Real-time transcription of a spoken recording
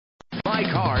Buy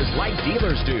cars like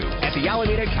dealers do at the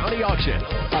Alameda County Auction.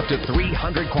 Up to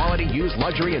 300 quality used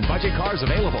luxury and budget cars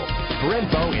available. For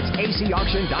info, it's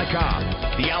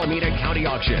acauction.com. The Alameda County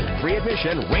Auction. Free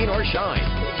admission, rain or shine.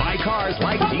 Buy cars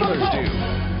like dealers do.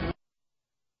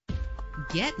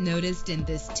 Get noticed in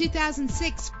this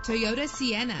 2006 Toyota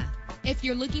Sienna. If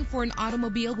you're looking for an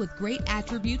automobile with great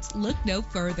attributes, look no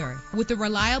further. With a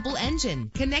reliable engine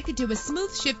connected to a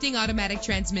smooth shifting automatic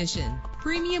transmission,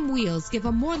 premium wheels give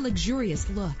a more luxurious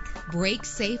look. Brake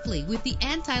safely with the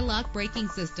anti-lock braking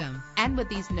system. And with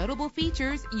these notable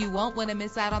features, you won't want to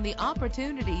miss out on the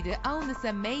opportunity to own this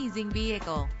amazing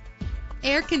vehicle.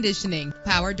 Air conditioning,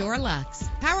 power door locks,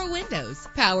 power windows,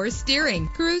 power steering,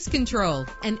 cruise control,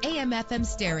 an AM/FM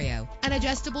stereo, an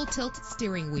adjustable tilt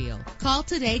steering wheel. Call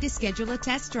today to schedule a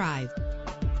test drive.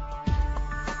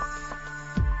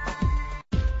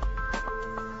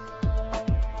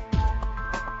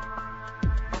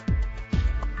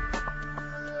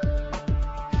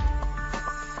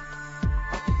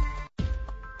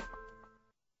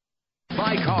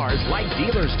 Buy cars like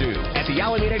dealers do at the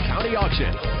Alameda County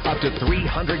Auction. Up to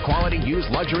 300 quality used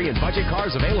luxury and budget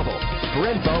cars available. For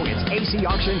info, it's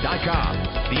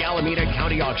acauction.com. The Alameda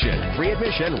County Auction. Free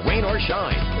admission, rain or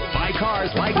shine. Buy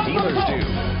cars like dealers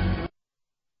do.